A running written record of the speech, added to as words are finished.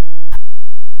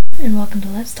and welcome to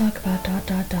Let's Talk About ...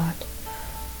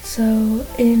 So,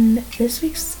 in this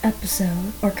week's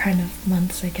episode, or kind of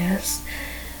months I guess,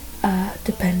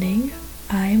 depending,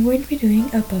 I'm going to be doing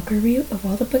a book review of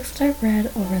all the books that I've read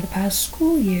over the past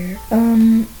school year.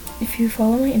 If you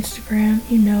follow my Instagram,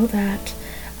 you know that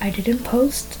I didn't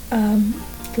post the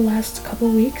last couple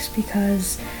weeks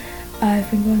because I've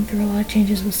been going through a lot of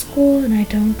changes with school and I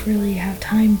don't really have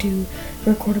time to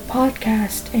record a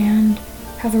podcast and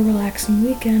have a relaxing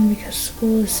weekend because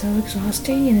school is so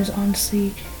exhausting and is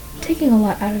honestly taking a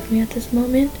lot out of me at this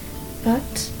moment.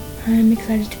 But I'm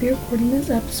excited to be recording this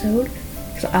episode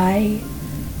because I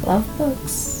love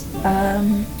books.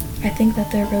 I think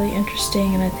that they're really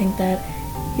interesting, and I think that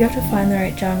you have to find the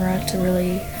right genre to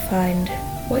really find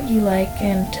what you like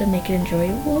and to make it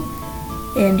enjoyable.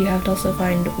 And you have to also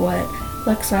find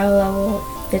what style level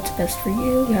fits best for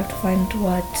you. You have to find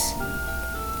what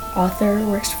author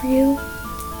works for you.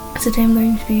 So today I'm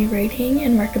going to be rating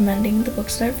and recommending the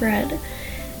books that I've read.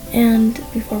 And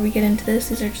before we get into this,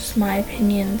 these are just my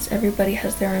opinions. Everybody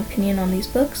has their own opinion on these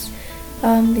books.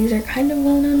 These are kind of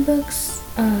well-known books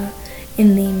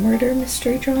in the murder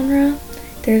mystery genre.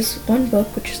 There's one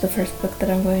book, which is the first book that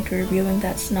I'm going to be reviewing,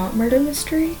 that's not murder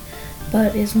mystery,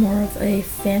 but is more of a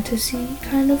fantasy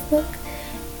kind of book.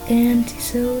 And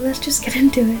so let's just get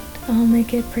into it. I'll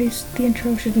make it the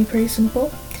intro should be pretty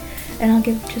simple. And I'll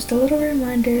give just a little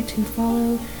reminder to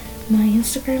follow my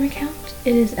Instagram account.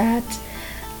 It is at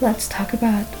Let's Talk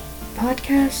About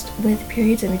Podcast with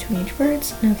periods in between each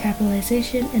words, no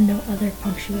capitalization, and no other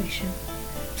punctuation.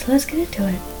 So let's get into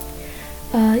it.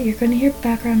 You're going to hear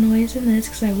background noise in this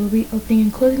because I will be opening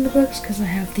and closing the books because I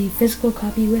have the physical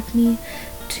copy with me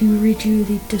to read you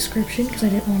the description because I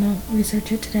didn't want to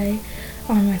research it today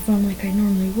on my phone like I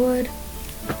normally would.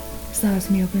 So that was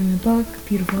me opening the book.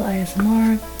 Beautiful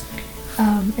ASMR.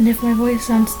 And if my voice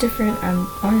sounds different, I'm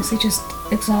honestly just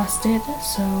exhausted.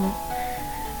 So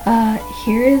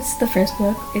here is the first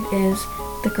book. It is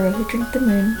The Girl Who Drank the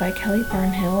Moon by Kelly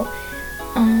Barnhill.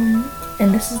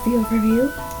 And this is the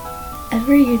overview.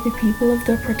 Every year the people of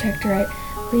the Protectorate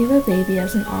leave a baby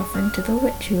as an offering to the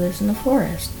witch who lives in the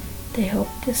forest. They hope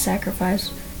this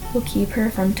sacrifice will keep her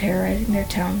from terrorizing their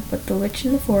town, but the witch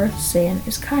in the forest, Zan,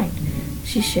 is kind.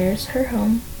 She shares her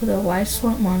home with a wise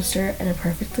swamp monster and a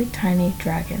perfectly tiny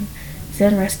dragon.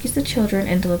 Zan rescues the children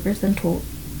and delivers them to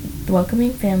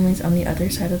welcoming families on the other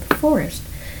side of the forest,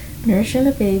 nourishing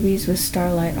the babies with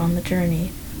starlight on the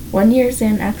journey. One year,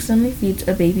 Zan accidentally feeds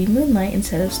a baby Moonlight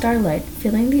instead of Starlight,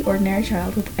 filling the ordinary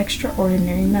child with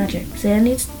extraordinary magic.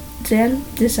 Zan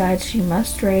decides she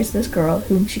must raise this girl,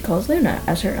 whom she calls Luna,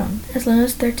 as her own. As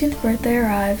Luna's 13th birthday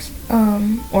arrives,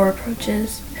 or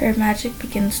approaches, her magic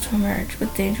begins to emerge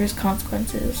with dangerous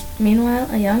consequences. Meanwhile,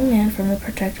 a young man from the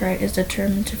Protectorate is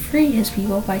determined to free his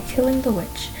people by killing the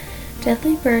witch.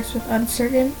 Deadly birds with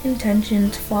uncertain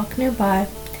intentions flock nearby.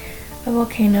 A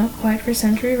volcano, quiet for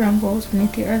centuries, rumbles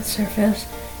beneath the Earth's surface,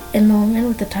 and the woman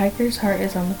with the tiger's heart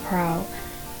is on the prowl.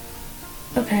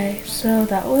 Okay, so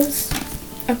that was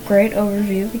a great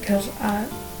overview because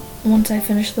once I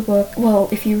finished the book, well,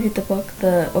 if you read the book,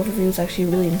 the overview is actually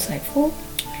really insightful.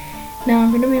 Now I'm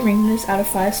going to be rating this out of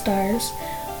 5 stars.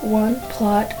 1,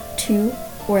 plot. 2,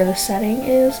 where the setting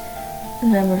is.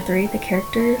 Number 3, the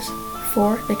characters.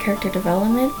 4, the character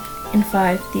development. And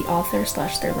 5, the author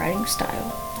 / their writing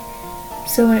style.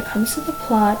 So when it comes to the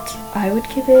plot, I would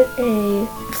give it a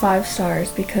 5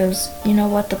 stars because, you know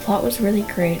what, the plot was really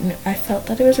great and I felt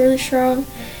that it was really strong.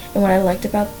 And what I liked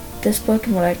about this book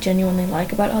and what I genuinely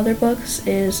like about other books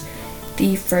is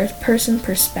the first-person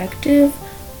perspective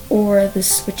or the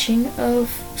switching of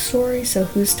story. So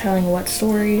who's telling what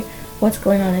story, what's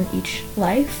going on in each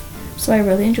life. So I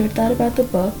really enjoyed that about the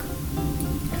book.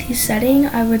 The setting,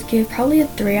 I would give probably a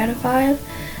 3 out of 5.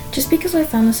 Just because I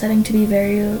found the setting to be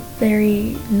very,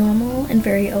 very normal and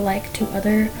very alike to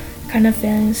other kind of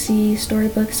fantasy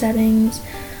storybook settings.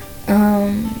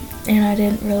 And I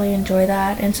didn't really enjoy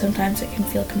that, and sometimes it can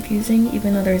feel confusing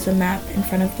even though there's a map in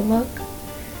front of the book.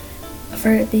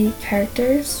 For the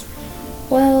characters,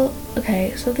 well,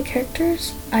 okay, so the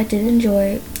characters I did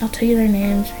enjoy. I'll tell you their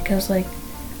names because, like,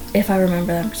 if I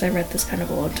remember them, because I read this kind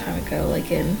of a long time ago,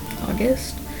 like in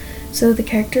August. So the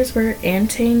characters were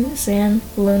Antane, Zan,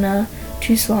 Luna,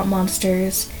 2 swamp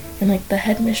monsters, and like the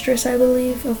headmistress, I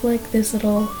believe, of like this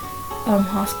little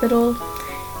hospital.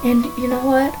 And you know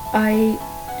what? I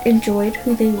enjoyed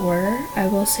who they were, I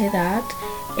will say that.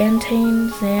 Antane,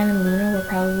 Zan, and Luna were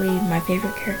probably my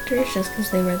favorite characters just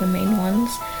because they were the main ones.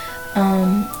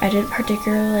 I didn't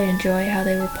particularly enjoy how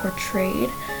they were portrayed,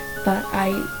 but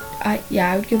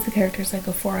I would give the characters like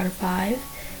a 4 out of 5.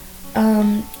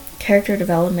 Character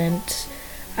development,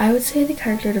 I would say the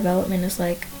character development is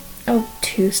like,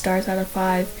 2 stars out of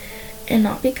 5, and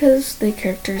not because the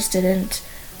characters didn't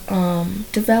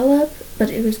develop, but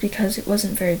it was because it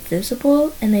wasn't very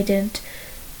visible and they didn't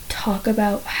talk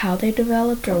about how they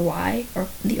developed or why, or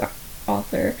the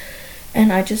author.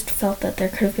 And I just felt that there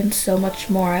could have been so much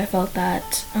more. I felt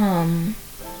that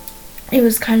it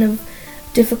was kind of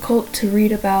difficult to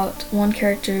read about one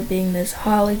character being this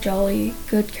holly jolly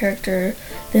good character,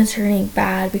 then turning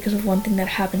bad because of one thing that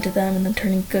happened to them, and then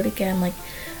turning good again. Like,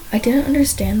 I didn't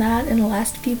understand that in the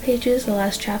last few pages, the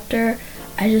last chapter.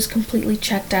 I just completely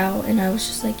checked out, and I was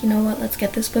just like, you know what, let's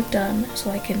get this book done so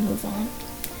I can move on.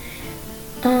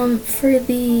 For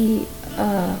the,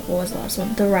 what was the last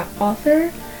one? The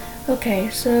author? Okay,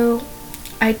 so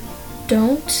I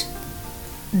don't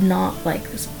not like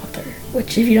this author,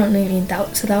 which, if you don't know what I mean,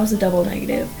 that was a double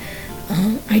negative.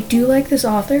 I do like this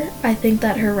author. I think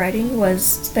that her writing was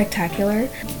spectacular,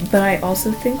 but I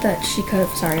also think that she could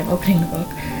have, sorry, I'm opening the book.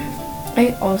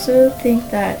 I also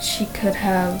think that she could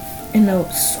have, in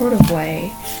a sort of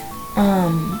way,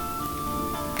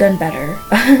 done better.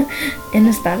 And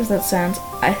as bad as that sounds,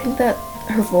 I think that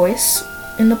her voice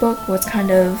in the book was kind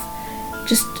of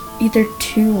just either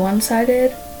too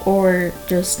one-sided or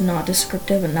just not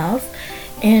descriptive enough,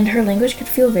 and her language could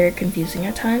feel very confusing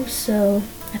at times, so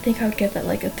I think I would give that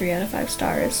like a 3 out of 5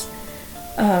 stars.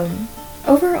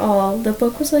 Overall, the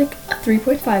book was like a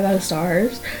 3.5 out of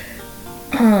stars.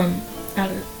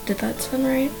 Did that sound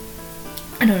right?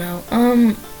 I don't know.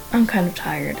 I'm kind of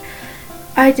tired.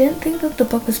 I didn't think that the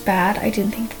book was bad. I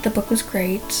didn't think that the book was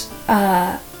great.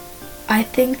 I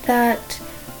think that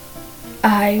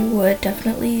I would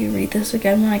definitely read this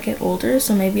again when I get older,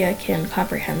 so maybe I can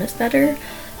comprehend this better.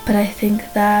 But I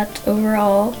think that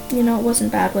overall, it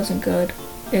wasn't bad, wasn't good.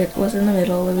 It was in the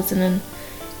middle.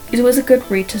 It was a good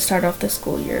read to start off the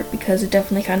school year, because it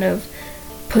definitely kind of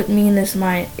put me in this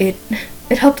mind. It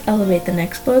helped elevate the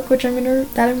next book, that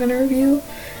I'm gonna review,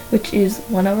 which is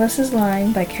One of Us is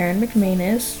Lying by Karen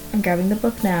McManus. I'm grabbing the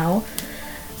book now.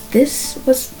 This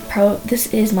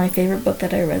is my favorite book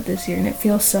that I read this year, and it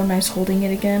feels so nice holding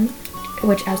it again,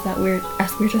 which, as weird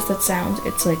as that sounds,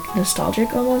 it's like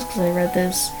nostalgic almost, because I read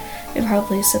this in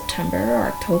probably September or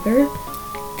October.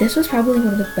 This was probably one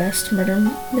of the best murder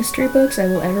mystery books I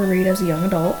will ever read as a young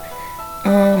adult.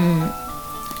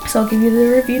 So I'll give you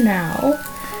the review now.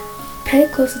 Pay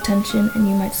close attention and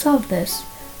you might solve this.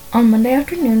 On Monday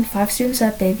afternoon, 5 students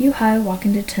at Bayview High walk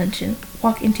into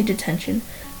detention.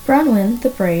 Bronwyn, the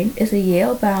brain, is a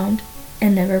Yale-bound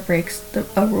and never breaks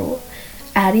a rule.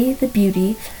 Addie, the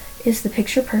beauty, is the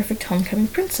picture-perfect homecoming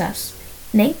princess.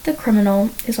 Nate, the criminal,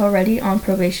 is already on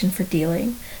probation for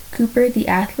dealing. Cooper, the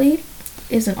athlete,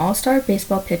 is an all-star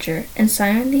baseball pitcher. And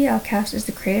Simon, the outcast, is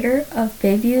the creator of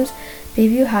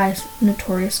Bayview High's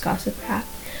notorious gossip app.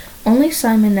 Only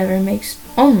Simon never makes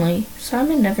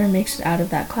it out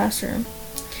of that classroom.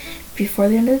 Before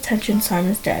the end of detention,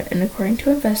 Simon is dead, and according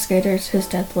to investigators, his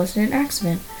death wasn't an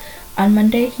accident. On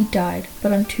Monday, he died,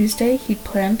 but on Tuesday, he'd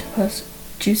planned to post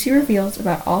juicy reveals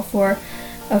about all 4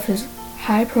 of his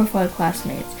high-profile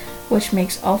classmates, which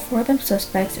makes all 4 of them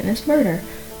suspects in his murder.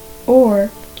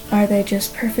 Or are they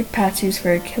just perfect patsies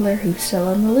for a killer who's still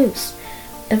on the loose?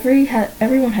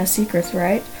 Everyone has secrets,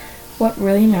 right? What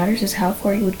really matters is how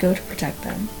far you would go to protect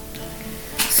them.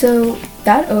 So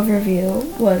that overview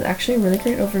was actually a really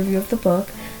great overview of the book.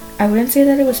 I wouldn't say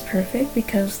that it was perfect,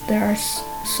 because there are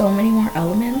so many more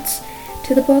elements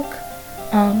to the book,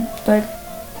 but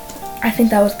I think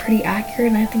that was pretty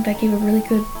accurate, and I think that gave a really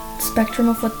good spectrum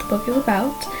of what the book is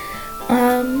about.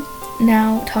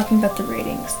 Now, talking about the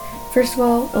ratings. First of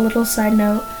all, a little side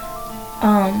note,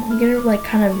 I'm gonna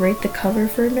kind of rate the cover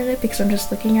for a minute, because I'm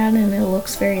just looking at it and it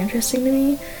looks very interesting to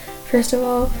me. First of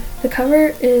all, the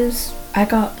cover is,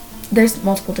 there's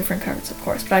multiple different covers, of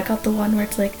course, but I got the one where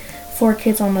it's like 4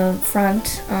 kids on the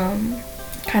front,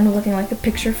 kind of looking like a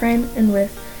picture frame, and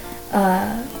with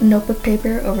notebook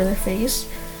paper over their face.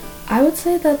 I would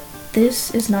say that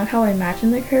this is not how I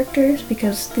imagine the characters,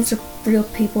 because these are real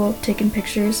people taking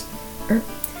pictures, or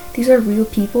these are real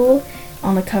people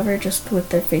on the cover, just with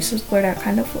their faces blurred out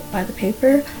kind of by the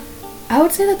paper. I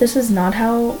would say that this is not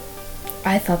how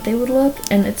I thought they would look,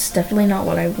 and it's definitely not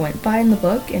what I went by in the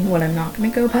book, and what I'm not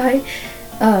going to go by,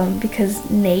 because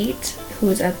Nate, who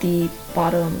is at the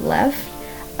bottom left,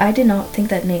 I did not think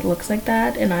that Nate looks like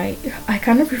that, and I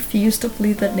kind of refuse to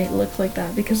believe that Nate looks like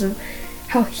that, because of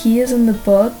how he is in the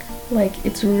book. Like,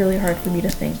 it's really hard for me to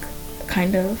think,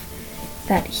 kind of,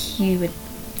 that he would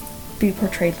be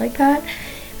portrayed like that.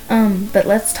 But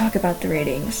let's talk about the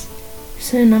ratings.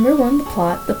 So number 1, the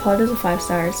plot. The plot is a 5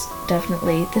 stars,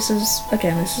 definitely. This is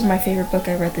my favorite book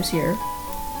I read this year.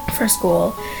 for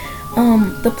school.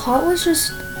 The plot was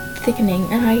just thickening,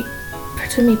 and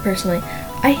to me personally,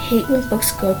 I hate when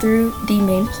books go through the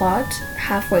main plot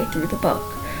halfway through the book.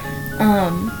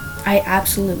 I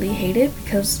absolutely hate it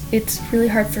because it's really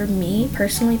hard for me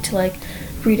personally to like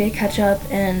read it, catch up,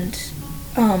 and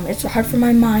it's hard for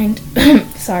my mind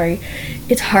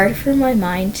it's hard for my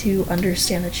mind to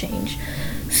understand the change.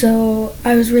 So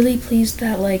I was really pleased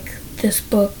that like this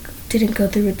book didn't go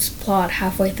through its plot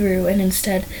halfway through and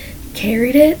instead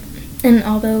carried it. And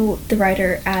although the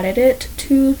writer added it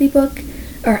to the book,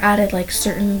 or added like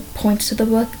certain points to the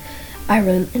book, I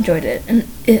really enjoyed it. And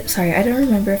I don't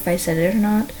remember if I said it or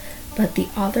not, but the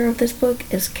author of this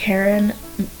book is Karen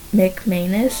M.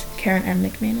 McManus.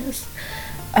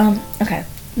 Okay,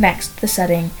 next, the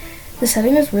setting. The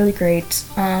setting is really great.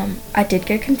 I did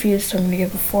get confused, so I'm gonna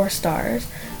give it 4 stars.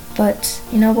 But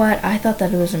you know what? I thought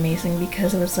that it was amazing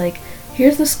because it was like,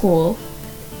 here's the school.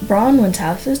 Bronwyn's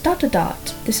house is ...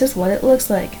 This is what it looks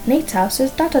like. Nate's house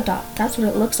is ... That's what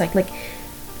it looks like. Like,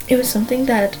 it was something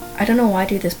that, I don't know why I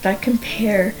do this, but I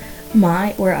compare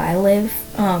where I live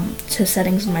to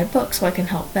settings in my book so I can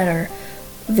help better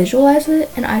visualize it,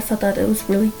 and I felt that it was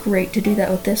really great to do that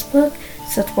with this book,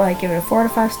 so that's why I give it a 4 out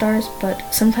of 5 stars,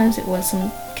 but sometimes it was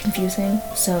some confusing,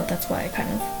 so that's why I kind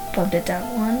of bumped it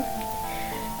down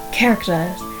 1.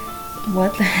 Characters.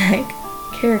 What the heck?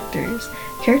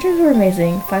 Characters were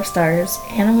amazing, 5 stars,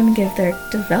 and I'm gonna give their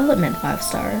development 5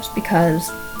 stars because,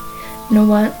 you know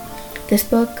what? This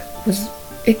book was,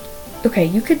 okay,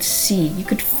 you could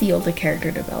feel the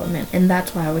character development, and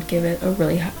that's why I would give it a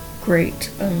really great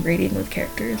rating with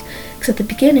characters. Because at the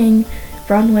beginning,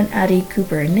 Bronwyn, Addie,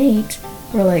 Cooper, and Nate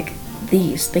were like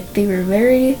these. Like, they were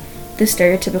very the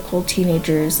stereotypical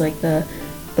teenagers, like I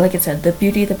said, the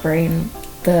beauty, the brain,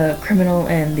 the criminal,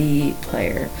 and the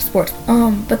player, sports.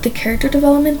 But the character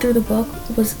development through the book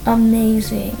was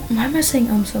amazing. Why am I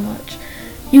saying so much?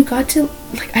 You got to,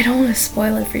 like, I don't want to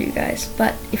spoil it for you guys,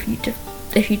 but if you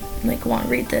like want to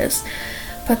read this,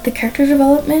 but the character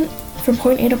development from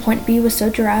point A to point B was so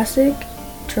drastic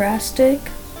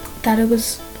that it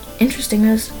was interesting,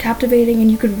 it was captivating,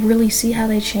 and you could really see how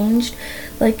they changed,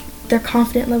 like their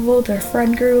confidence level, their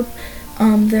friend group,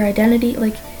 their identity,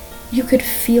 like you could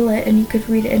feel it and you could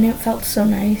read it and it felt so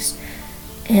nice.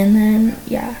 And then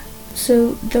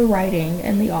so the writing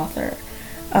and the author.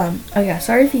 Oh yeah,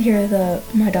 sorry if you hear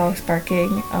my dogs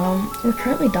barking. We're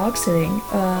currently dog sitting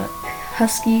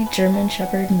Husky German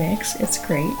Shepherd mix. It's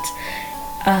great.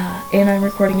 And I'm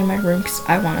recording in my room because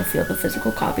I want to feel the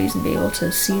physical copies and be able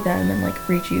to see them and like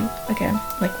read you again,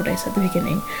 like what I said at the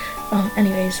beginning.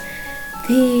 Anyways,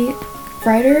 the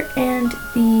writer and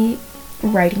the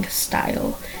writing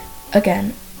style,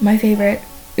 again, my favorite.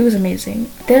 It was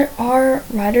amazing. There are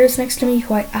writers next to me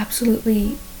who I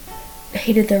absolutely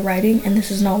hated their writing, and this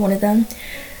is not one of them.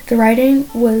 The writing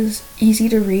was easy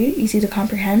to read, easy to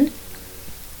comprehend,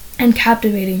 and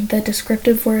captivating. The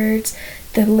descriptive words,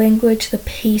 the language, the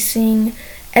pacing,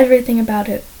 everything about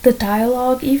it, the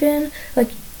dialogue even,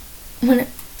 like when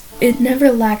it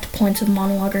never lacked points of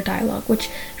monologue or dialogue, which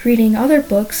reading other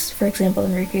books, for example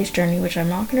Enrique's Journey, which I'm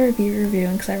not going to be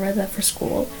reviewing because I read that for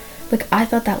school, like I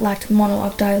thought that lacked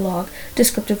monologue, dialogue,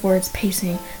 descriptive words,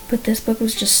 pacing, but this book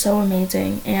was just so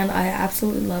amazing and I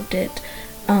absolutely loved it.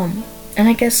 And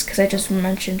I guess because I just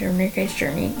mentioned Enrique's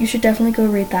Journey, you should definitely go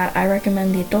read that. I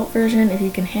recommend the adult version if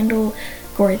you can handle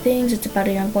gory things. It's about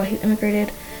a young boy who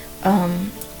immigrated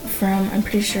from, I'm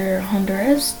pretty sure,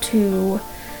 Honduras to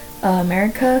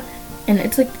America, and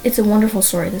it's a wonderful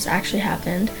story. This actually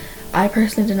happened. I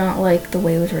personally did not like the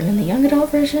way it was written in the young adult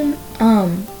version.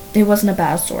 It wasn't a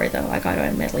bad story though, I gotta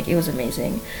admit, like it was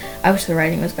amazing. I wish the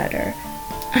writing was better.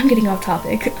 I'm getting off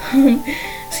topic.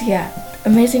 So yeah,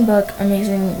 amazing book,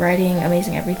 amazing writing,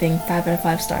 amazing everything. 5 out of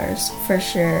 5 stars for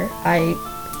sure.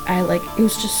 I like, it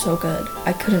was just so good.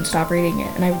 I couldn't stop reading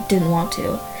it and I didn't want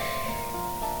to.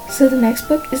 So the next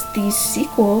book is the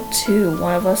sequel to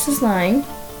One of Us is Lying.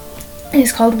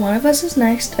 It's called One of Us is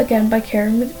Next, again by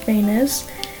Karen McManus.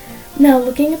 Now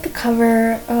looking at the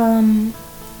cover,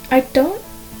 I don't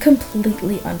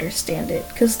completely understand it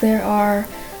because there are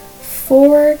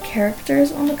 4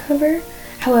 characters on the cover.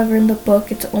 However, in the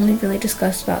book it's only really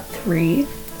discussed about 3. So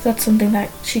that's something that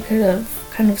she could have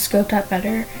kind of scoped out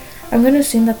better. I'm going to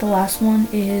assume that the last one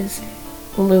is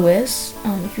Lewis,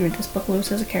 if you read this book,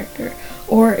 Lewis as a character,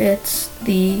 or it's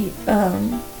the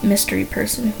mystery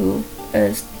person who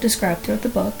is described throughout the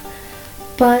book.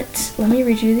 But let me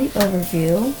read you the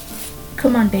overview.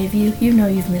 Come on, Bayview, you know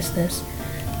you've missed this.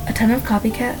 A ton of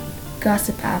copycat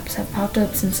gossip apps have popped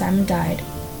up since Simon died,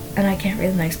 and I can't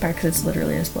read the next part because it's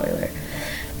literally a spoiler.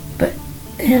 But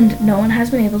and no one has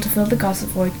been able to fill the gossip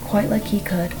void quite like he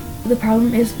could. The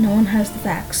problem is no one has the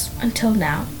facts, until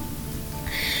now.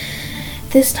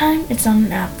 This time, it's not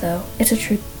an app though, it's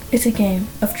a game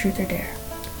of truth or dare.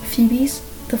 Phoebe's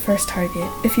the first target.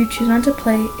 If you choose not to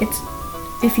play, it's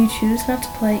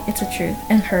a truth,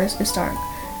 and hers is dark.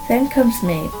 Then comes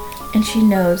Maeve, and she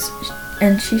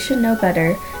should know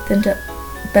better.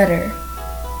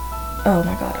 Oh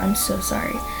my god, I'm so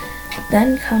sorry.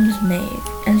 Then comes Maeve,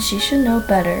 and she should know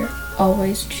better.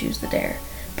 Always choose the dare.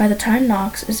 By the time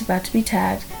Nox is about to be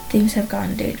tagged, things have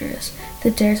gotten dangerous.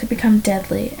 The dares have become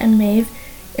deadly, and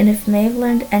if Maeve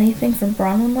learned anything from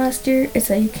Bronwyn last year, it's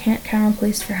that you can't count on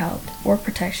police for help or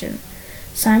protection.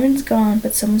 Simon's gone,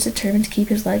 but someone's determined to keep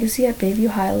his legacy at Bayview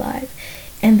High alive.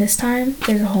 And this time,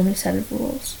 there's a whole new set of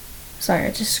rules. Sorry,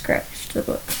 I just scratched the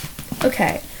book.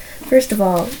 Okay, first of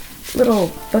all,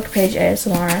 little book page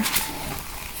ASMR.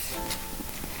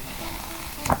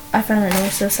 I found that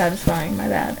noise so satisfying, my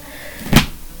bad.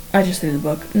 I just threw the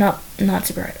book. Not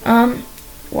super right.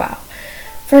 Wow.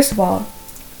 First of all,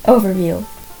 overview.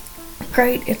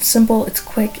 Great, it's simple, it's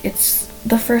quick,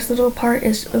 the first little part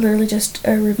is literally just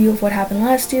a review of what happened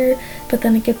last year, but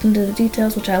then it gets into the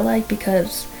details, which I like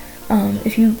because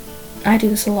I do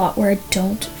this a lot where I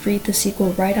don't read the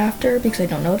sequel right after because I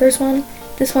don't know there's one.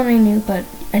 This one I knew, but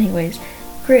anyways,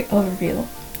 great overview.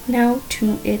 Now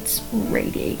to its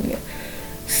rating.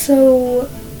 So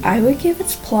I would give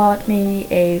its plot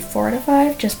maybe a 4 out of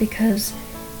 5 just because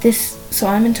so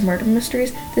I'm into murder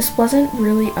mysteries. This wasn't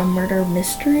really a murder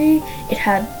mystery. It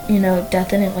had,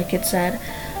 death in it like it said.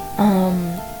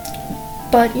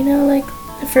 But, like,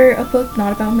 for a book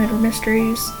not about murder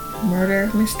mysteries,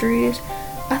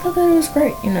 I thought that it was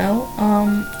great,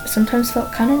 Sometimes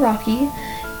felt kind of rocky.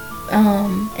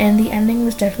 And the ending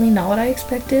was definitely not what I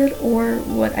expected or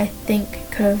what I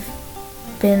think could have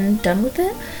been done with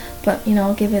it. But,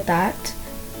 I'll give it that.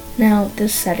 Now, the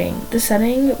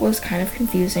setting was kind of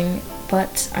confusing,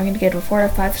 but I'm going to give it a 4 out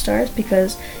of 5 stars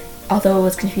because although it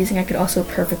was confusing, I could also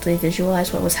perfectly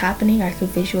visualize what was happening. I could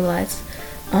visualize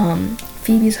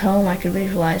Phoebe's home, I could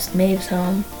visualize Maeve's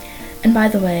home. And by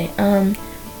the way,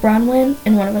 Bronwyn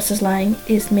in One of Us is Lying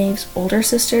is Maeve's older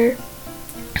sister,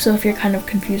 so if you're kind of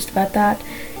confused about that,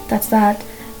 that's that.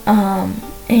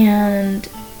 And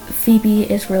Phoebe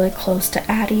is really close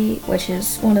to Addie, which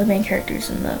is one of the main characters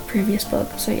in the previous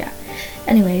book, so yeah.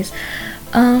 Anyways,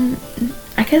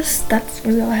 I guess that's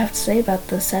really all I have to say about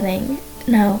the setting.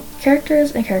 Now,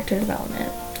 characters and character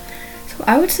development. So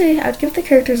I would say I'd give the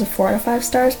characters a 4 out of 5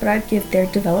 stars, but I'd give their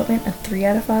development a 3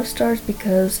 out of 5 stars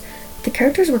because the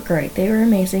characters were great. They were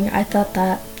amazing. I thought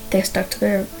that they stuck to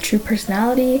their true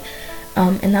personality.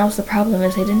 And that was the problem,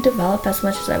 is they didn't develop as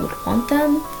much as I would want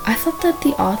them. I thought that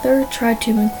the author tried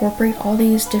to incorporate all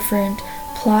these different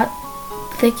plot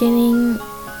thickening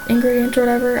ingredients or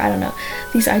whatever, I don't know,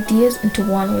 these ideas into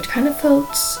one, which kind of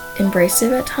felt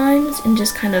abrasive at times and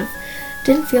just kind of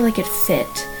didn't feel like it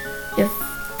fit, if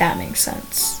that makes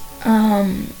sense.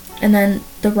 And then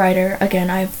the writer, again,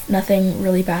 I have nothing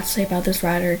really bad to say about this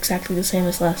writer, exactly the same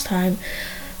as last time.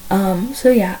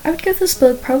 So yeah, I would give this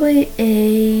book probably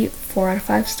a 4 out of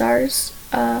 5 stars.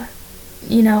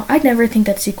 I'd never think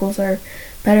that sequels are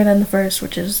better than the first,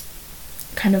 which is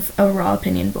kind of a raw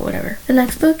opinion, but whatever. The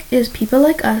next book is People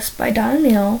Like Us by Donna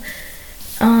Neal.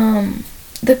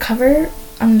 The cover,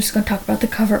 I'm just going to talk about the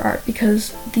cover art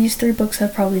because these 3 books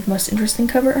have probably the most interesting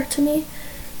cover art to me.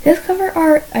 This cover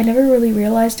art, I never really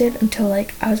realized it until I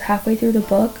was halfway through the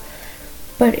book,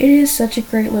 but it is such a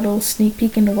great little sneak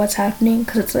peek into what's happening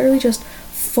because it's literally just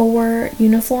 4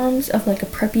 uniforms of a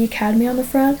preppy academy on the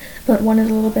front, but one is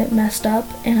a little bit messed up,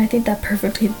 and I think that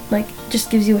perfectly just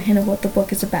gives you a hint of what the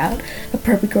book is about, a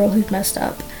preppy girl who's messed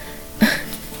up.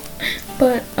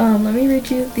 But let me read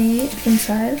you the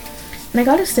inside, and I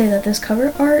gotta say that this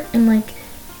cover art and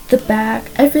the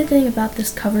back, everything about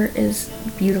this cover is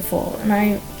beautiful, and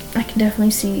I can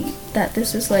definitely see that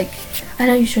this is I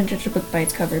know you shouldn't judge a book by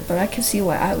its cover, but I can see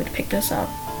why I would pick this up.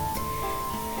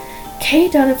 Kay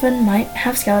Donovan might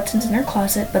have skeletons in her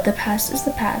closet, but the past is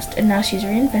the past, and now she's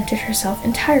reinvented herself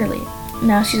entirely.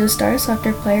 Now she's a star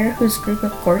soccer player whose group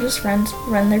of gorgeous friends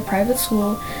run their private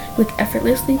school with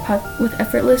effortless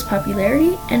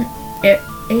popularity and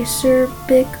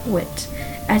acerbic wit.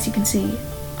 As you can see,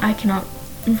 I cannot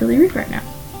really read right now.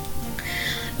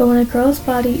 But when a girl's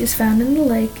body is found in the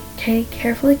lake, Kay's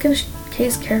carefully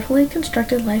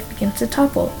constructed life begins to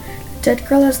topple. The dead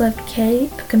girl has left Kay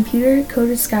a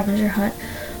computer-coded scavenger hunt,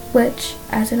 which,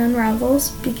 as it unravels,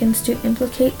 begins to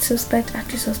implicate suspect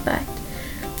after suspect,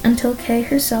 until Kay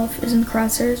herself is in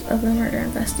crosshairs of a murder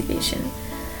investigation.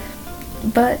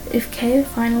 But if Kay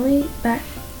finally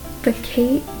But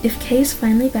if Kay's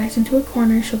finally backed into a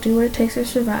corner, she'll do what it takes to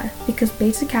survive. Because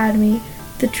Bates Academy,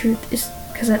 the truth is,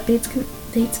 because at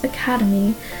Bates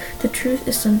Academy, the truth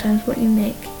is sometimes what you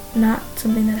make, not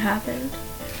something that happened.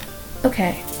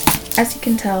 Okay, as you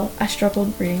can tell, I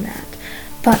struggled reading that.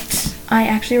 But I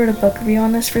actually wrote a book review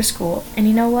on this for school, and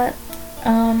you know what?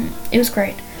 It was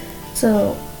great.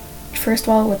 So, first of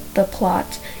all, with the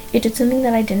plot, it did something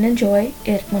that I didn't enjoy.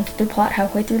 It went through the plot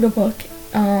halfway through the book.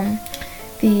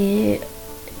 The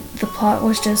plot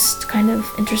was just kind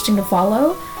of interesting to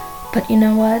follow, but you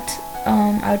know what?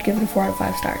 I would give it a 4 out of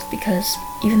 5 stars, because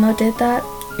even though it did that,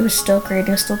 it was still great.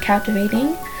 It was still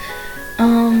captivating.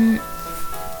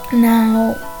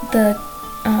 Now the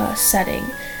setting.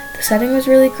 The setting was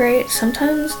really great.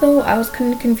 Sometimes though, I was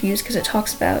kind of confused because it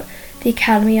talks about the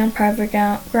academy on private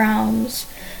grounds,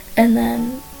 and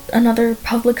then another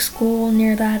public school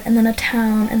near that, and then a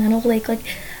town, and then a lake. Like,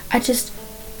 I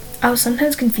was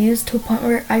sometimes confused to a point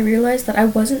where I realized that I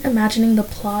wasn't imagining the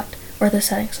plot, or the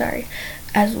setting, sorry,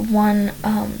 as one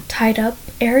tied up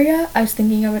area. I was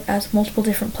thinking of it as multiple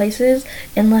different places,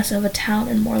 and less of a town,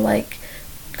 and more like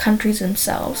countries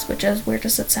themselves, which, as weird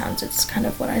as it sounds, it's kind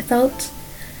of what I felt.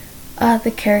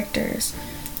 The characters.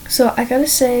 So I gotta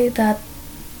say that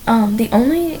the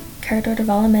only character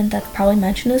development that's probably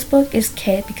mentioned in this book is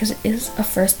Kay, because it is a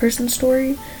first-person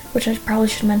story, which I probably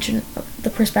should mention the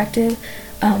perspective.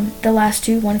 The last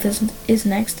two, One of Us is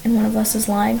Next and One of Us is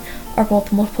Lying, are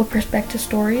both multiple perspective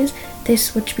stories. They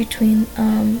switch between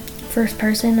first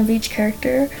person of each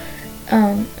character.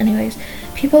 Anyways,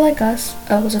 People Like Us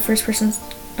was a first-person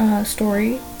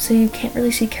story, so you can't really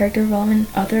see character development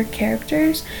in other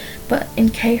characters, but in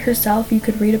Kay herself, you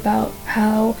could read about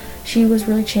how she was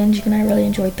really changing, and I really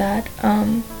enjoyed that.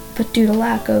 But due to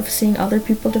lack of seeing other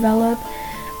people develop,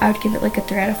 I would give it like a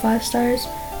 3 out of 5 stars,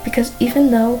 because even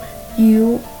though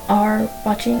you are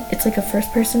watching, it's like a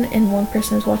first person and one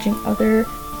person is watching other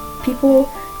people,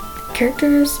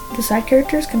 the side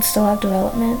characters can still have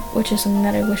development, which is something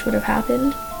that I wish would have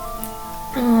happened.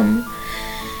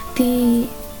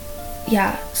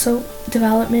 So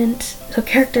development, so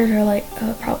characters are like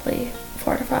probably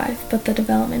 4 out of 5, but the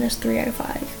development is 3 out of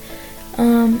 5.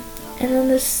 And then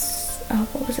this,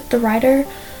 what was it? The writer.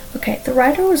 Okay, the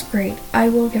writer was great. I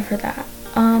will give her that.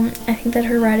 I think that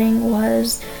her writing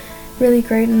was really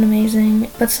great and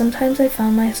amazing, but sometimes I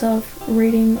found myself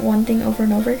reading one thing over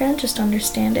and over again just to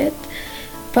understand it.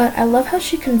 But I love how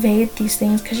she conveyed these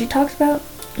things, because she talks about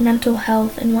mental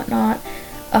health and whatnot.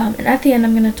 And at the end,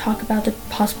 I'm going to talk about the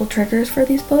possible triggers for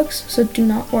these books, so do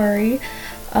not worry.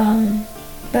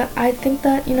 But I think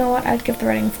that, you know what, I'd give the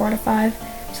writing a 4 out of 5.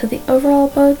 So the overall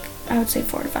book, I would say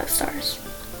 4 out of 5 stars.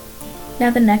 Now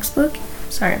the next book,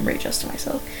 sorry, I'm readjusting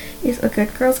myself, is A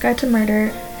Good Girl's Guide to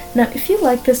Murder. Now, if you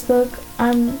like this book,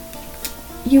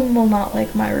 you will not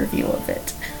like my review of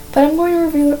it. But I'm going to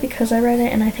review it because I read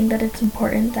it, and I think that it's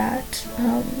important that,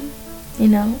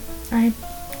 I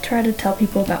try to tell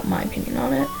people about my opinion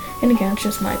on it. And again, it's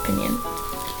just my opinion.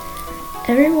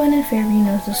 Everyone in Fairview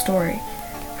knows the story.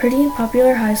 Pretty and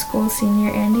popular high school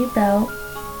senior Andy Bell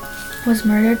was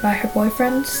murdered by her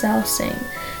boyfriend Sal Singh,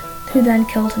 who then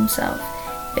killed himself.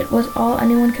 It was all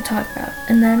anyone could talk about.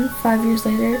 And then, 5 years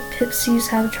later, Pip sees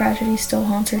how the tragedy still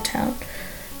haunts her town.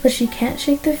 But she can't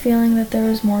shake the feeling that there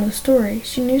was more to the story.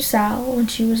 She knew Sal when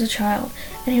she was a child,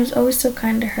 and he was always so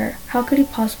kind to her. How could he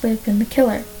possibly have been the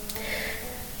killer?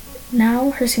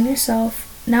 Now a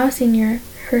senior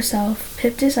herself,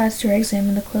 Pip decides to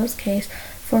re-examine the closed case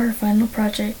for her final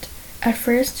project. At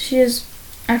first, just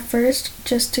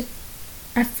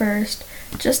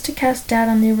to cast doubt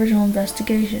on the original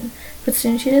investigation, but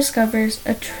soon she discovers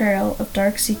a trail of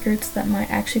dark secrets that might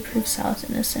actually prove Sal's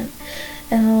innocent,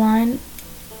 and the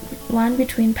line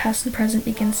between past and present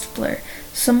begins to blur.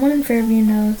 Someone in Fairview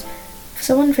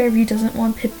doesn't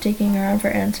want Pip digging around for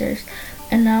answers,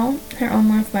 and now her own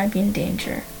life might be in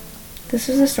danger. This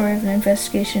is the story of an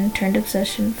investigation turned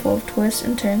obsession, full of twists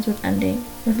and turns with an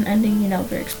ending you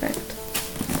never expect.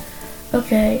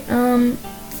 Okay,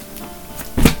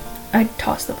 I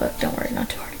tossed the book, don't worry, not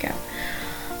too hard again.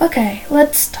 Okay,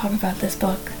 let's talk about this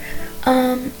book.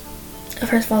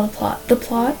 First of all, the plot. The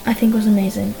plot, I think, was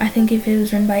amazing. I think if it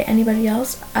was written by anybody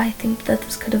else, I think that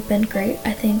this could have been great.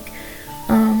 I think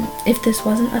if this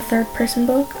wasn't a third-person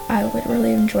book, I would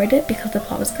really have enjoyed it because the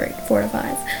plot was great. 4 out of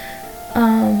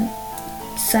 5.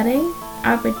 Setting,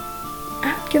 I would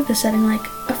give the setting like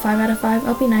a 5 out of 5.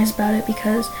 I'll be nice about it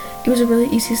because it was a really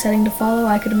easy setting to follow.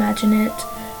 I could imagine it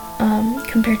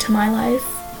compared to my life,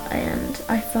 and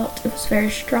I felt it was very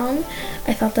strong.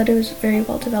 I thought that it was very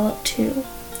well developed too.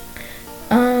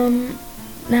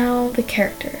 Now the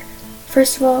character.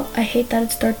 First of all, I hate that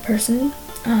it's third person,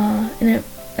 and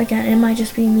it might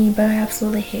just be me, but I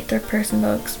absolutely hate third person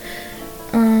books.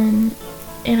 And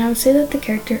I would say that the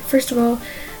character, first of all,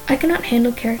 I cannot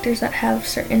handle characters that have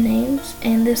certain names,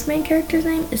 and this main character's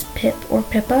name is Pip or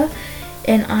Pippa,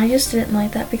 and I just didn't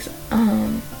like that because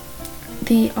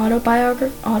the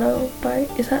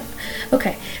is that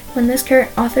okay? When this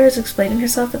author is explaining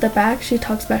herself at the back, she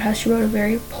talks about how she wrote a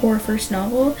very poor first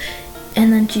novel,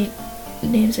 and then she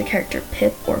names a character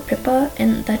Pip or Pippa,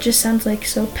 and that just sounds like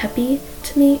so peppy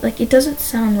to me. Like, it doesn't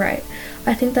sound right.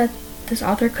 I think that this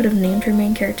author could have named her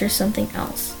main character something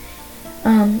else.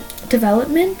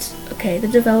 Development, okay, the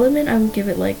development I would give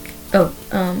it like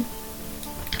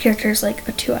characters like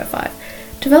a 2 out of 5.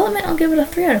 Development, I'll give it a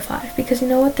 3 out of 5 because you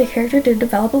know what, the character did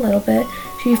develop a little bit.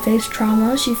 She faced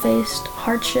trauma, she faced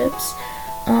hardships,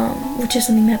 which is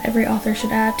something that every author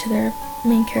should add to their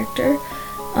main character.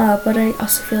 But I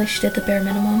also feel like she did the bare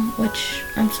minimum, which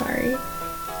I'm sorry.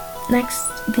 Next,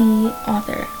 the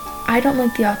author. I don't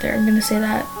like the author. I'm gonna say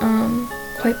that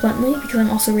quite bluntly because I'm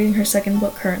also reading her second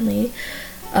book currently.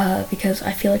 Because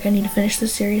I feel like I need to finish the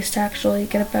series to actually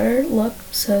get a better look.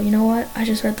 So you know what? I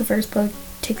just read the first book.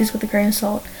 Take this with a grain of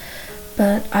salt.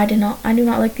 But I do not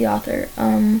like the author.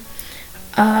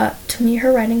 To me,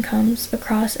 her writing comes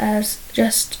across as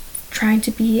just trying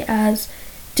to be as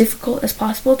difficult as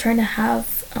possible, trying to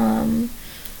have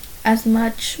as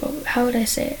much, how would I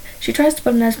say it? She tries to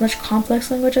put in as much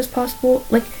complex language as possible.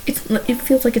 Like, it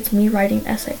feels like it's me writing an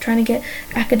essay, trying to get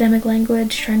academic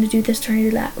language, trying to do this, trying to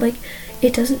do that. Like,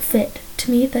 it doesn't fit.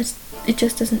 To me, it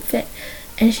just doesn't fit.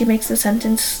 And she makes the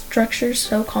sentence structure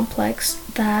so complex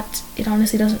that it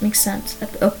honestly doesn't make sense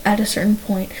at a certain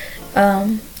point.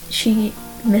 She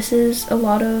misses a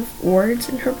lot of words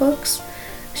in her books.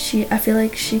 I feel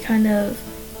like she kind of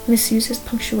misuses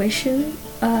punctuation.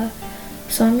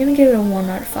 So I'm gonna give it a 1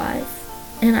 out of 5.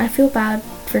 And I feel bad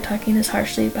for talking this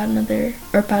harshly about an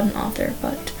author,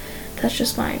 but that's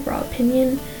just my raw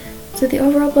opinion. So the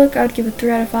overall book, I would give it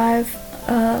 3 out of 5.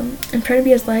 I'm trying to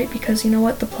be as light because you know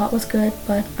what, the plot was good,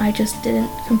 but I just didn't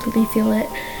completely feel it.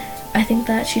 I think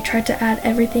that she tried to add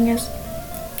every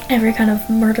kind of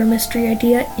murder mystery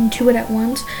idea into it at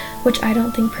once, which I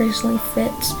don't think personally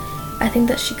fits. I think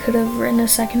that she could have written a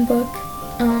second book,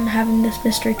 having this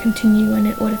mystery continue, and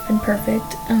it would have been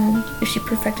perfect if she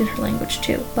perfected her language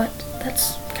too, but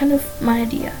that's kind of my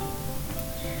idea.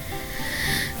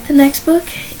 The next book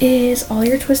is All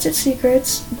Your Twisted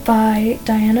Secrets by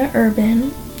Diana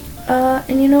Urban,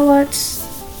 and you know what,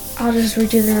 I'll just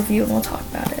redo the review and we'll talk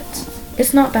about it.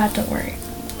 It's not bad, don't worry.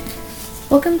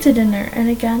 Welcome to dinner, and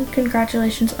again,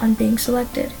 congratulations on being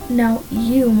selected. Now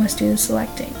you must do the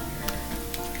selecting.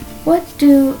 What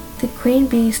do the Queen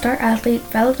Bee, star athlete,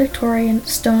 valedictorian,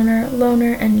 stoner,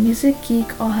 loner, and music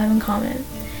geek all have in common?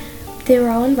 They were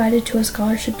all invited to a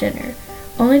scholarship dinner,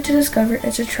 only to discover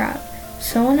it's a trap.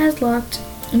 Someone has locked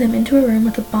them into a room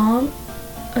with a bomb,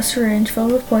 a syringe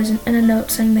filled with poison, and a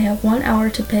note saying they have 1 hour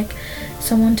to pick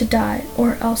someone to die,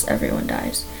 or else everyone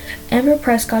dies. Amber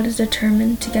Prescott is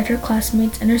determined to get her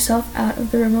classmates and herself out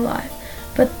of the room alive,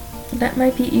 but that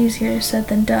might be easier said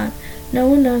than done. No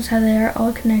one knows how they are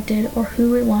all connected or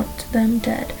who would want them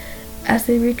dead. As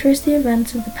they retrace the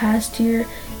events of the past year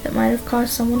that might have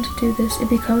caused someone to do this, it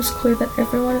becomes clear that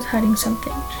everyone is hiding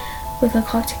something. With the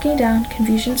clock ticking down,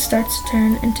 confusion starts to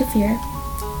turn into fear,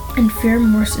 and fear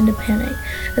morphs into panic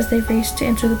as they race to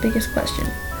answer the biggest question: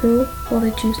 who will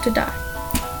they choose to die?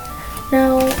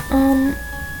 Now,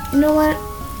 you know what?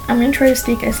 I'm going to try to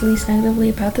speak as least negatively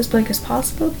about this book as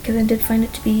possible because I did find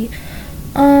it to be,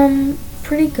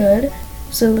 pretty good.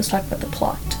 So let's talk about the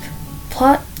plot.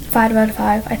 Plot, 5 out of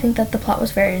 5. I think that the plot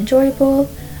was very enjoyable.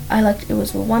 I liked it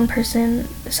was a one-person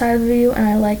side of the view, and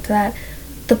I liked that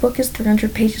the book is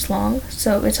 300 pages long,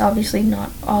 so it's obviously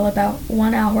not all about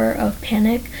 1 hour of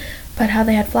panic, but how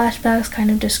they had flashbacks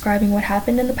kind of describing what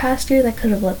happened in the past year that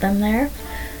could have led them there.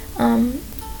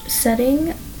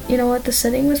 Setting, you know what, the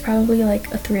setting was probably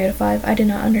like a 3 out of 5. I did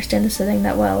not understand the setting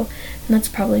that well, and that's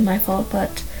probably my fault,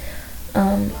 but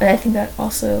I think that it's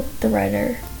also the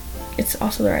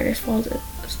writer's fault,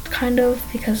 kind of,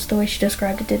 because the way she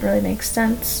described it didn't really make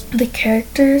sense. The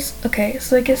characters, okay,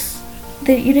 so I guess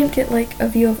you didn't get like a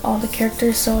view of all the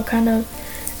characters, so I'll kind of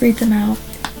read them out.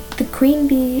 The Queen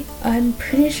Bee, I'm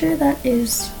pretty sure that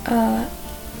is,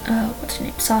 what's her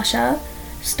name? Sasha.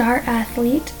 Star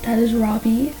athlete, that is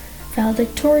Robbie.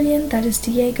 Valedictorian, that is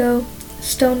Diego.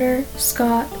 Stoner,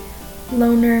 Scott.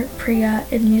 Loner, Priya.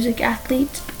 And music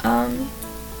athlete,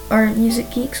 or music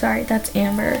geek, sorry, that's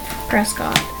Amber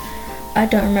Prescott. I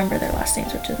don't remember their last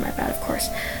names, which is my bad, of course.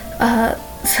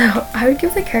 So I would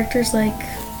give the characters like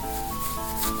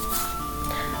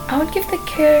I would give the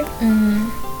character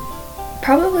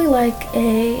probably like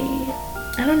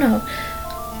I don't know,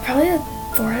 probably a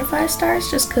 4 out of 5 stars,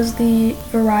 just because the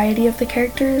variety of the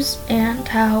characters and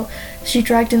how she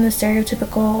dragged in the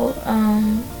stereotypical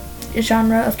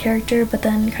genre of character, but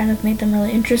then kind of made them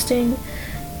really interesting.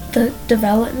 The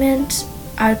development,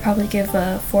 I'd probably give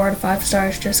a 4 out of 5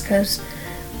 stars, just because,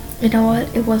 you know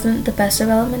what, it wasn't the best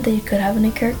development that you could have in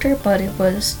a character, but it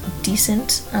was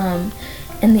decent,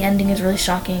 and the ending is really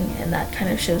shocking, and that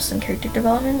kind of shows some character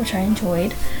development, which I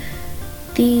enjoyed.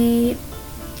 The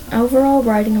overall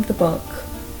writing of the book,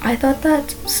 I thought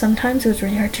that sometimes it was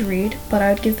really hard to read, but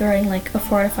I would give the writing like a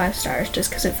 4 out of 5 stars, just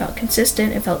because it felt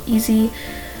consistent, it felt easy.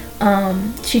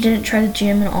 She didn't try to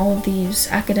jam in all of these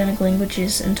academic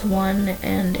languages into one,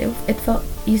 and it felt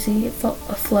easy, it felt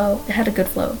a flow, it had a good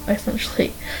flow,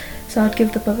 essentially. So I'd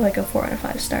give the book like a 4 out of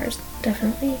 5 stars,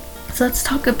 definitely. So let's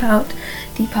talk about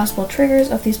the possible triggers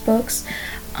of these books,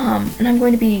 and I'm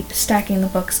going to be stacking the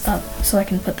books up so I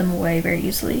can put them away very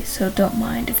easily, so don't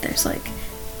mind if there's like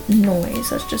noise,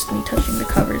 that's just me touching the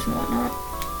covers and whatnot.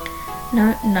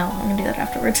 No, I'm gonna do that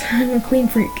afterwards. I'm a clean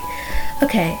freak.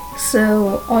 Okay,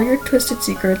 so all your twisted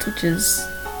secrets, which is,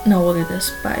 no, we'll do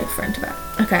this by front to back.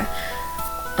 Okay,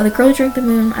 the girl who drank the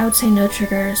moon, I would say no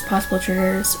triggers, possible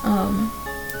triggers,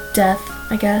 death,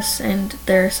 I guess, and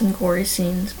there are some gory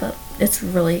scenes, but it's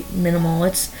really minimal.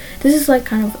 This is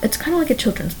like it's kind of like a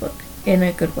children's book in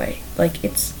a good way. Like,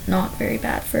 it's not very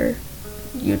bad for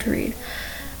you to read.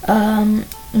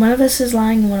 One of Us Is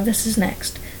Lying and One of Us Is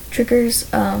Next. Triggers,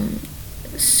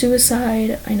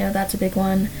 suicide, I know that's a big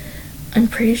one. I'm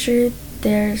pretty sure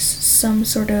there's some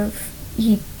sort of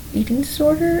eating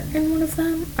disorder in one of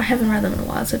them. I haven't read them in a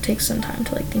while, so it takes some time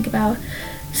to like think about.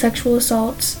 Sexual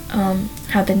assaults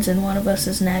happens in One of Us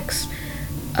Is Next,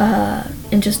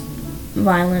 and just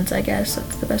violence, I guess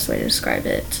that's the best way to describe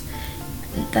it.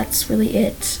 That's really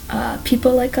it.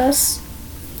 People Like Us.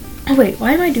 Oh wait,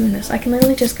 why am I doing this? I can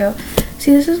literally just go.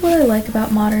 See, this is what I like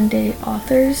about modern day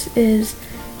authors, is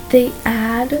they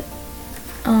add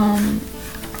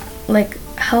like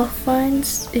health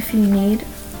finds if you need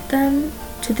them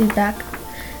to the back.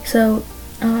 So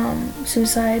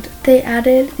suicide, they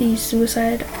added the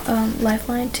suicide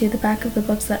lifeline to the back of the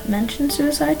books that mention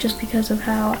suicide, just because of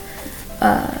how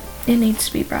it needs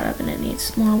to be brought up and it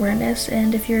needs more awareness,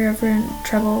 and if you're ever in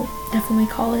trouble, definitely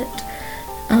call it.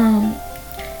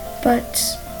 But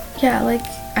yeah, like,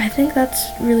 I think that's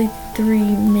really 3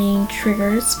 main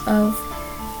triggers of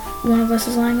One of Us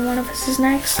Is Lying and One of Us Is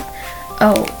Next.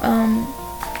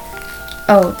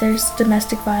 There's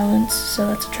domestic violence, so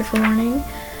that's a trigger warning.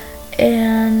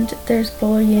 And there's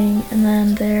bullying, and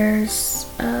then there's,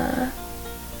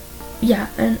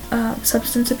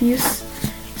 substance abuse.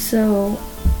 So,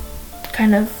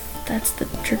 kind of, that's the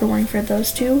trigger warning for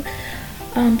those 2.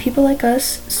 People Like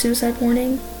Us, suicide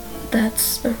warning.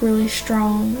 That's a really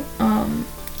strong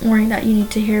warning that you need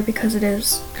to hear, because it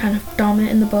is kind of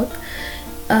dominant in the book.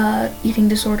 Eating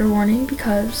disorder warning,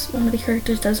 because one of the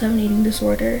characters does have an eating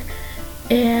disorder.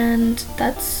 And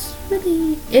that's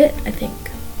really it, I think.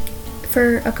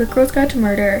 For A Good Girl's Guide to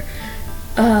Murder,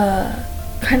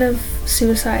 kind of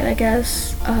suicide, I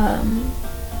guess.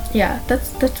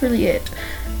 That's really it.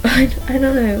 I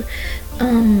don't know.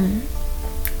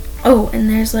 And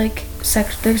there's like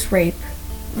there's rape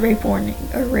warning,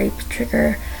 a rape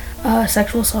trigger,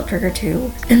 sexual assault trigger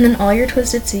too. And then all your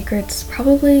twisted secrets,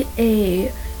 probably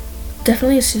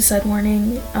definitely a suicide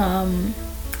warning.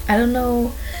 I don't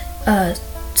know,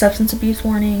 substance abuse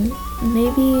warning,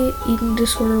 maybe eating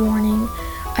disorder warning.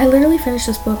 I literally finished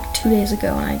this book 2 days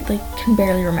ago and I can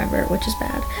barely remember it, which is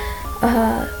bad.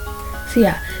 So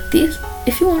yeah,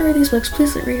 if you want to read these books,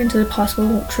 please read into the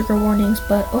possible trigger warnings,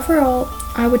 but overall,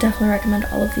 I would definitely recommend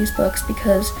all of these books,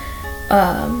 because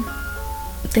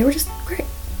they were just great.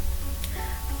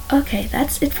 Okay,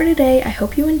 that's it for today. I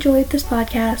hope you enjoyed this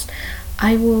podcast.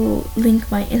 I will link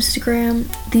my Instagram,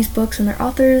 these books and their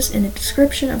authors, in the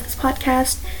description of this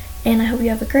podcast, and I hope you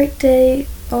have a great day,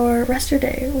 or rest your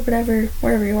day, or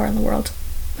wherever you are in the world.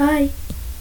 Bye!